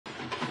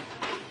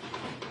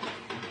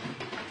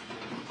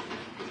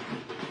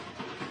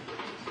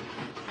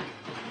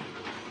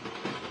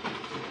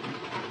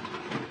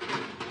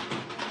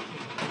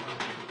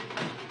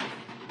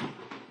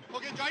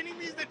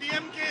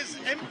is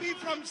MP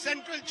from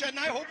Central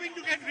Chennai, hoping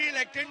to get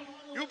re-elected.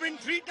 You've been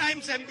 3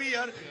 times MP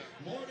here.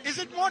 Is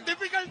it more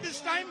difficult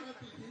this time?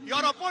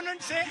 Your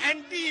opponents say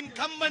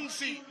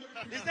anti-incumbency.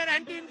 Is there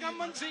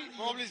anti-incumbency?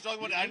 Probably he's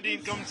talking about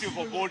anti-incumbency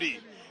for Modi.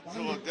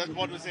 So that's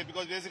what we say,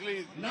 because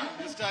basically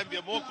this time we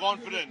are more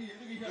confident.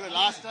 Because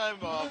last time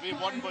we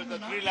won by the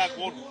 3 lakh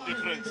vote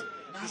difference.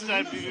 This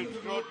time we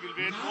will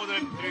win more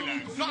than 3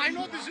 lakhs. So I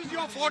know this is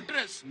your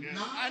fortress. Yes.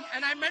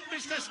 And I met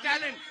Mr.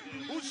 Stalin,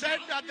 who said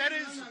that there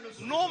is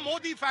no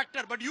Modi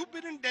factor. But you've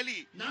been in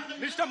Delhi.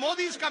 Mr.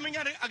 Modi is coming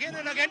again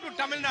and again to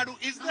Tamil Nadu.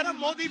 Is there a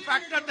Modi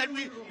factor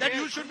that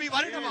you should be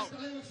worried about?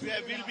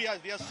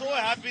 We are so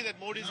happy that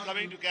Modi is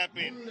coming to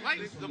campaign.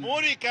 Right. If the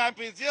Modi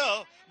campaign is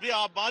here,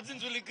 our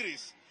margins will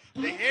increase.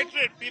 The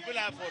hatred people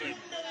have for it.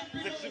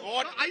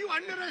 Are you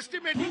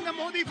underestimating the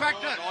Modi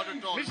factor? Not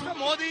at all. Mr.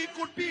 Modi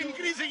could be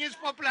increasing his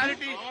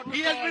popularity. He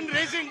has been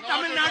raising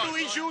Tamil Nadu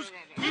issues.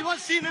 He was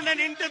seen in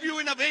an interview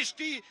in a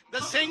Veshti, the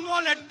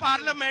Sengal at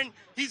Parliament.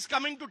 He's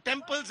coming to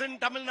temples in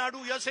Tamil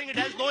Nadu. You're saying it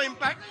has no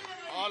impact?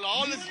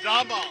 All his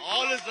drama,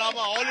 all his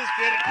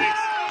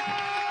theatrics.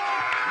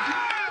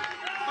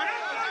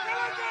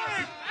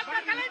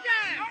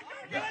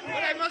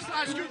 But I must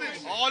ask you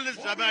this. All his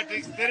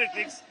dramatics,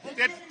 theatrics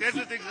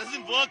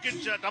doesn't work in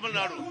Tamil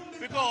Nadu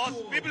because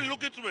people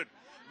look into it.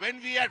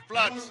 When we had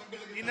floods,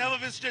 he never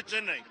visited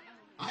Chennai.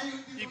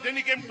 Then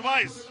he came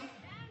twice.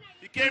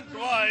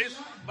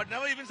 But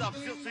never even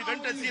he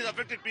went and see the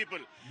affected people.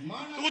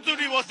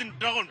 Thuthudi was in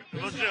town,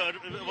 was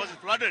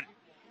flooded.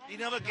 He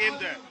never came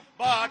there.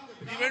 But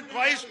he went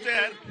twice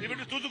there. He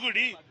went to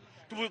Thuthudi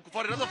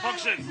for another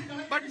function.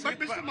 But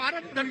Mr.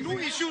 Maran, the 2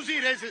 issues he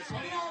raises,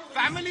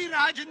 family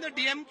Raj in the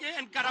DMK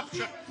and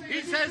corruption.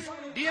 He says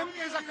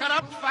DMK is a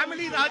corrupt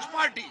family Raj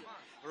party.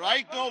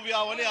 Right now we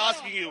are only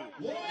asking you,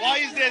 why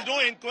is there no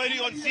inquiry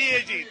on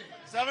CAG?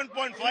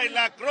 7.5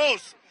 lakh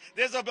crores.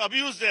 There's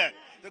abuse there.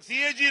 The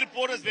CAG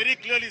report has very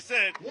clearly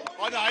said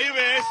on the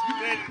highways,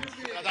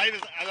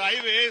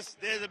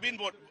 there has been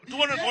what,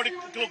 240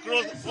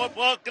 crores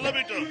per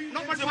kilometer.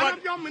 No, but one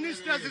of your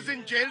ministers is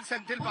in jail,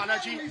 Senthil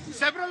Balaji.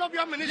 Several of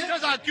your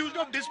ministers are accused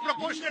of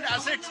disproportionate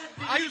assets.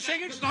 Are you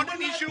saying it's not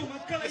an issue?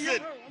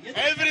 Listen,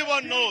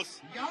 everyone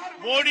knows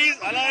Modi's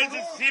alliance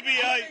is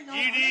CBI,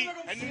 ED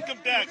and income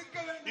tax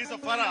is a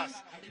faras.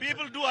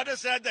 People do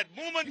understand that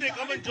moment they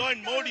come and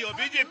join Modi or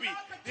BJP,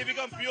 they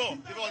become pure.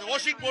 Because the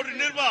washing powder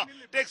Nirma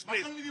takes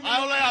place.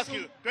 I ask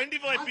you,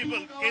 25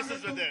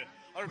 cases were there.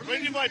 Or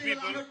 25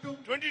 people,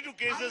 22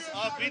 cases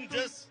have been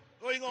just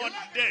going on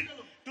dead.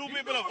 2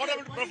 people have, what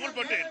happened to Praful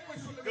Patel?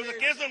 There was a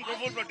case on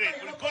Praful Patel.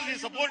 But because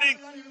he's supporting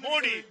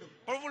Modi,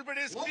 Praful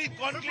Patel is clean.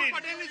 Praful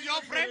Patel is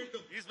your friend?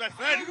 He's my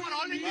friend. You are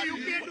all in the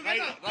UPA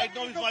together. Right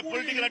now he's my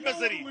political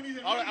adversary.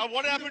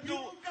 What happened to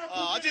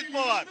Ajit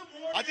Pawar?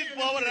 Ajit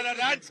Pawar had a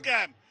land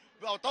scam.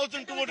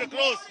 1,200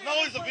 crores. Now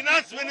he's the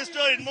finance minister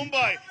in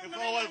Mumbai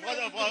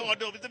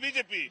with the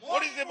BJP.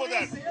 What do you say about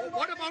that?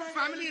 What about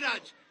family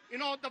Raj? You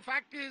know, the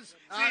fact is,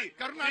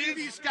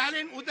 Karunanidhi,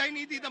 Stalin,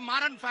 Dayanidhi, the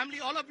Maran family,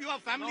 all of you are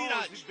family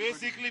Raj.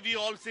 Basically, we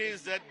all say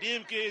is that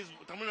DMK is,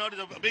 Tamil Nadu is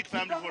a big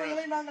family for us.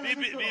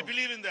 We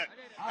believe in that.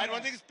 And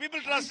one thing is,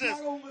 people trust us.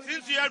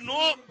 Since you have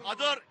no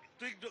other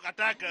to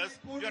attack us,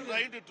 we are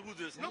trying to do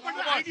this. No, but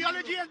the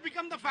ideology has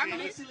become the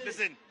family.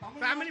 Listen.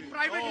 Family,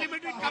 private,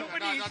 limited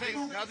company.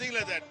 Nothing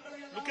like that.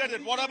 Look at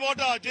it. What about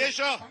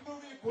Jesha?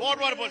 What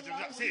about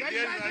see?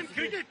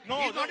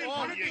 No, you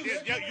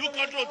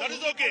control. That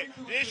is okay.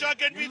 Jesha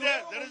can be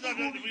there. That is not,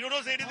 you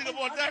don't say anything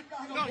about that.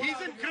 No, he's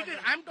in cricket.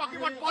 I'm talking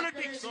about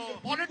politics. So,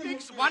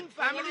 politics, one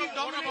family.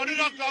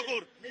 Anurag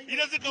Thakur. He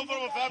doesn't come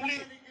from a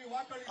family.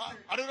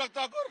 Anurag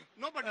Thakur?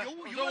 No, but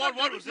you so what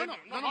was it? No,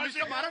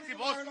 Mr. Maran,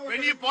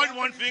 when you point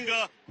one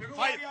finger,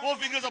 4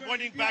 fingers are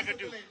pointing back at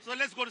you. So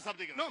let's go to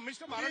something else. No,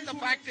 Mr. Maran, the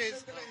fact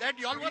is that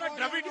you all were a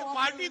Dravidian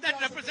party that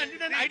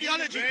represented an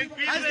ideology.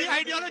 Has the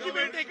ideology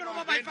been taken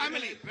over by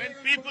family? When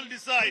people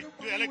decide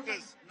to elect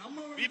us,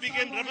 we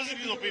became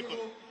representatives of people.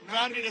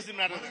 Family doesn't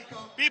matter.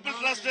 People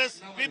trust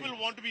us. People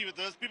want to be with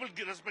us. People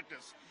respect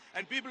us.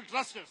 And people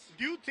trust us.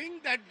 Do you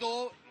think that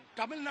though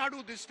Tamil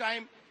Nadu this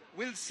time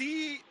will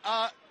see...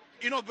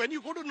 when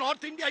you go to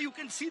North India, you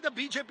can see the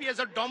BJP as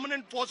a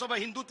dominant force of a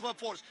Hindutva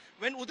force.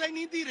 When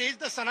Udaynidhi raised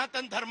the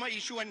Sanatan Dharma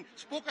issue and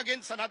spoke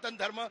against Sanatan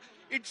Dharma,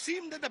 it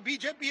seemed that the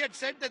BJP had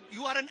said that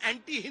you are an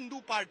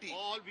anti-Hindu party.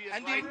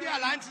 And the India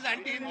Alliance is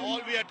anti-Hindu.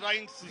 All we are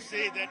trying to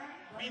say that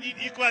we need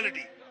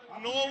equality.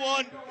 No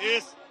one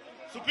is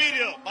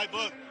superior by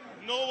birth.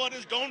 No one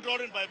is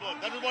downtrodden by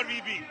birth. That is what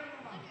we be.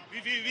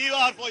 We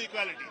are for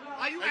equality.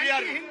 Are you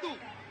anti-Hindu?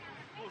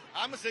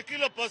 I'm a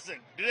secular person.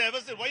 Did I ever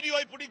say, why do you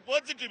are putting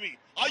words into me?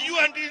 Are you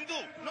anti-Hindu?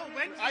 No,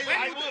 when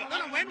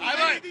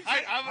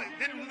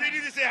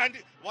Udaynidhi say anti,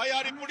 why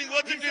are you putting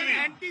words into me?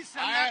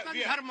 Anti-Sanatan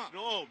Dharma.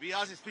 No, we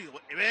ask his people.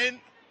 When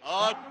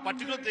a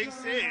particular thing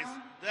says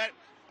that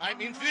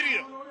I'm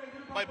inferior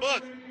by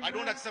birth, I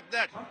don't accept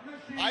that.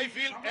 I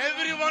feel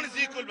everyone is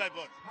equal by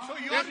birth. So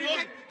you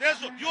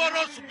are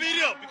not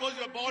superior because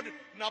you are born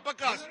in upper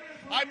caste.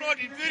 I'm not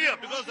inferior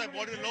because I'm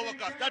born in lower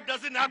caste. That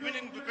doesn't happen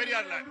in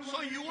Periyar land.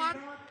 So you are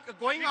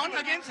going on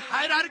against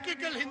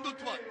hierarchical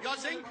Hindutva. You're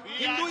saying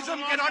Hinduism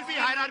cannot be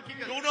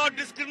hierarchical. Do not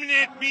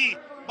discriminate me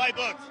by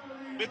birth.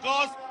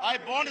 Because I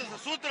born as a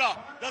Sutra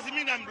doesn't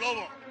mean I'm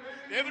lower.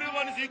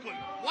 Everyone is equal.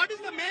 What is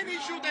the main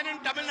issue then in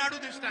Tamil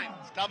Nadu this time?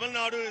 Tamil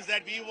Nadu is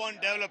that we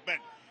want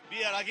development.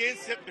 We are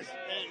against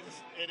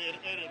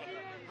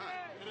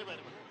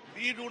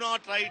we do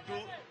not try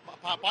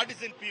to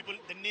partisan people in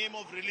the name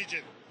of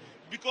religion.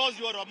 Because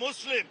you are a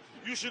Muslim,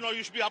 you should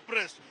be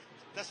oppressed.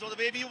 That's not the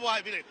way we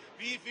live.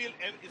 We feel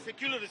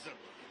secularism.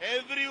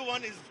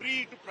 Everyone is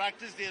free to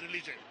practice their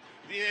religion.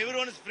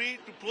 Everyone is free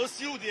to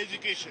pursue the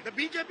education. The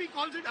BJP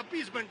calls it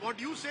appeasement. What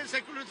you say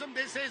secularism,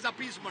 they say is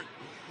appeasement.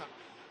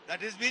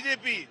 That is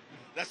BJP.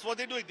 That's what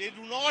they do. They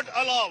do not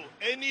allow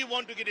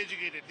anyone to get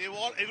educated.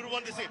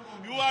 Everyone they say,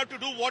 you have to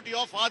do what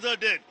your father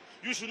did.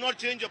 You should not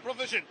change your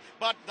profession.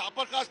 But the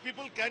upper caste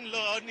people can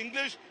learn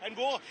English and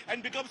go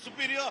and become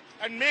superior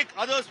and make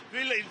others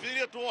feel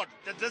inferior to what?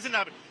 That doesn't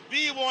happen.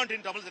 We want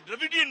in Tamil, the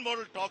Dravidian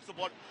model talks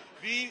about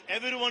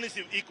everyone is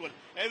equal.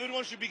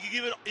 Everyone should be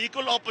given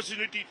equal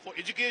opportunity for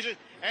education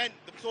and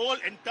the whole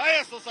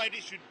entire society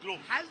should grow.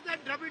 Has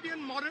that Dravidian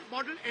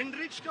model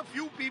enriched a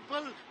few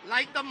people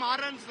like the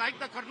Marans, like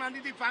the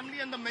Karnanidhi family,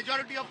 and the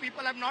majority of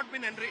people have not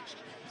been enriched?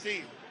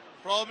 See,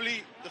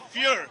 probably the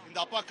fear in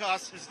the upper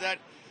caste is that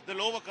the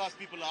lower caste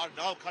people are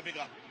now coming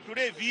up.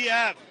 Today we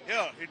have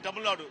here in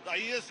Tamil Nadu the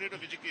highest rate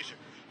of education.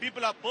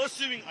 People are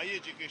pursuing higher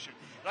education.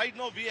 Right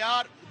now we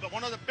are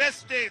one of the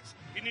best states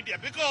in India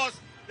because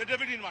the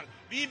Dravidian model.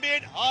 We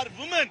made our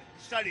women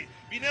study.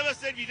 We never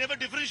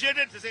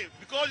differentiated to say,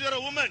 because you're a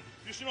woman,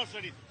 you should not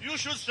study. You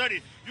should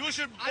study. You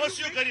should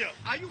pursue your career.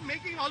 Are you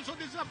making also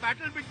this a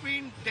battle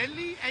between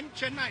Delhi and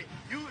Chennai?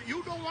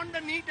 You don't want the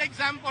NEET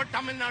exam for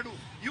Tamil Nadu.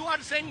 You are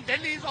saying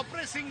Delhi is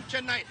oppressing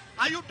Chennai.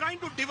 Are you trying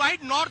to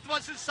divide North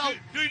versus South?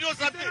 Do you know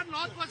something? Is there a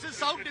North versus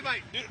South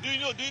divide? Do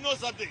you know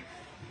something?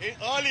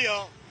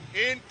 Earlier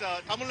in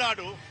Tamil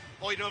Nadu,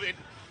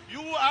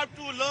 you have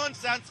to learn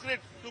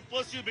Sanskrit to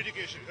pursue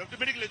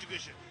medical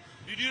education.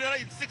 Did you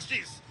realize in the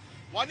 60s?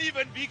 One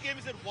event we came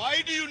and said,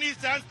 why do you need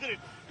Sanskrit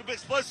to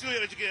pursue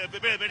your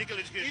medical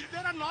education? Is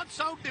there a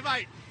North-South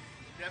divide?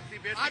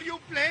 Are you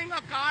playing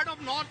a card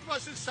of North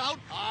versus South,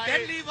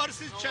 Delhi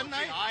versus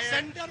Chennai,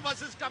 Center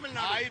versus Tamil Nadu?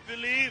 I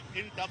believe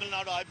in Tamil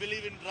Nadu. I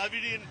believe in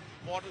Dravidian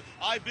model.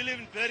 I believe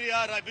in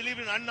Periyar. I believe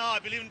in Anna. I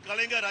believe in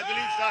Kalingar. I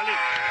believe in Stalin.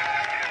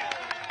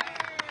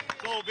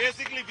 So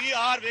basically we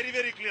are very,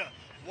 very clear.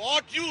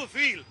 What you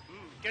feel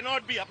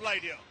cannot be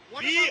applied here.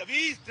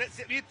 We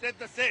set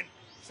the same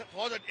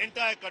for the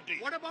entire country.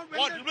 What about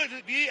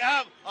we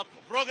have a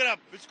program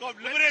which is called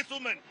Liberate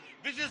Women,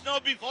 which is now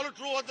being followed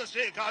through other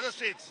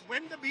states.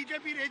 When the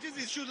BJP raises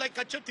issues like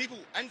Kachativu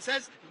and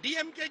says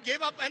DMK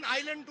gave up an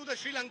island to the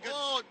Sri Lankans.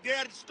 Oh, they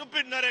are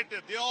stupid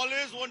narrative. They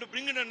always want to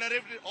bring in a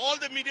narrative. All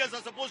the medias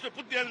are supposed to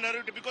put their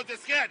narrative because they're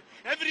scared.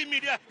 Every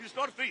media is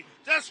not free.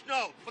 Just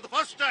now, for the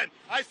first time,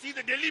 I see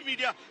the Delhi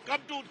media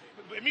come to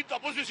meet the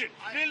opposition.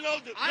 I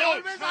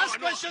always ask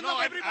questions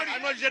of everybody.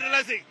 I'm not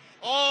generalizing.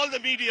 All the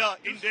media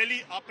in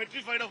Delhi are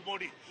petrified of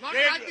Modi. Not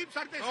Rajiv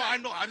Sardesai.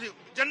 No, I know.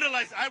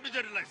 Generalize. I have to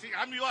generalize. See,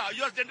 you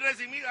are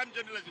generalizing me. I'm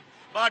generalizing.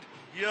 But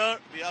here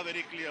we are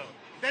very clear.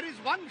 There is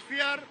one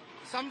fear,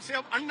 some say,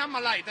 of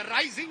Annamalai, the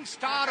rising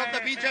star of the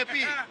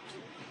BJP.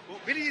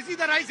 Is he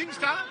the rising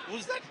star?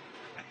 Who's that?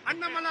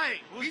 Annamalai,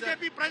 BJP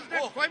that?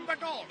 president,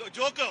 Coimbatore. The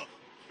Joker.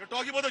 You're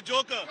talking about the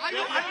Joker. Are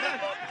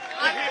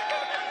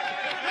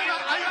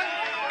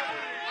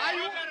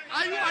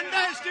you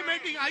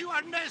underestimating? Are you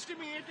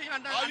underestimating?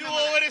 Are you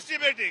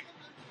overestimating?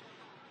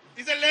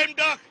 He's a lame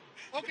duck.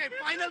 Okay,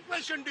 final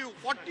question to you.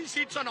 40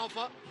 seats on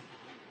offer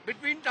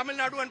between Tamil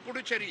Nadu and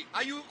Puducherry.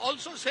 Are you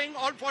also saying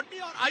all 40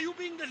 or are you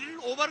being a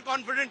little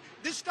overconfident?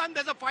 This time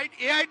there's a fight.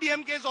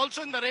 AIDMK is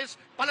also in the race.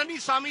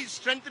 Palanisamy is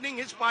strengthening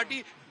his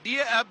party.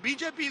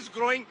 BJP is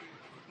growing.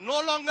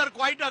 No longer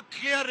quite a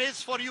clear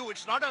race for you.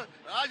 It's not a...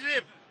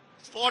 Rajdev,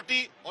 it's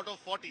 40 out of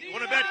 40. You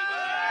want to bet?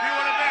 Do you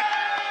want to bet?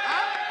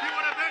 Do you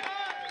want to bet?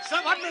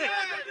 Sir, 1 minute.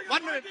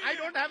 1 minute. I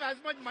don't have as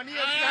much money as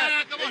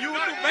that. You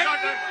to bet.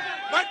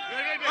 But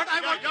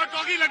I want... You're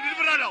talking like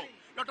Nirmala now.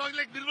 You're talking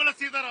like Nirmala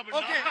Sitharaman.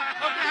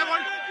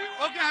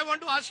 Okay, I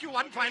want to ask you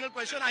one final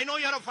question. I know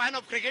you're a fan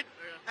of cricket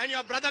and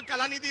your brother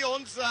Kalanidhi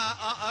owns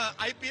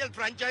IPL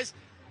franchise,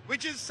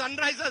 which is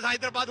Sunrisers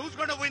Hyderabad. Who's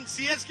going to win,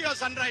 CSK or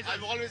Sunrisers?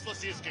 I'm always for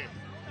CSK.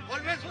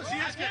 Always for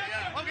CSK.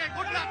 Okay,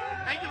 good luck.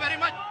 Thank you very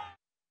much.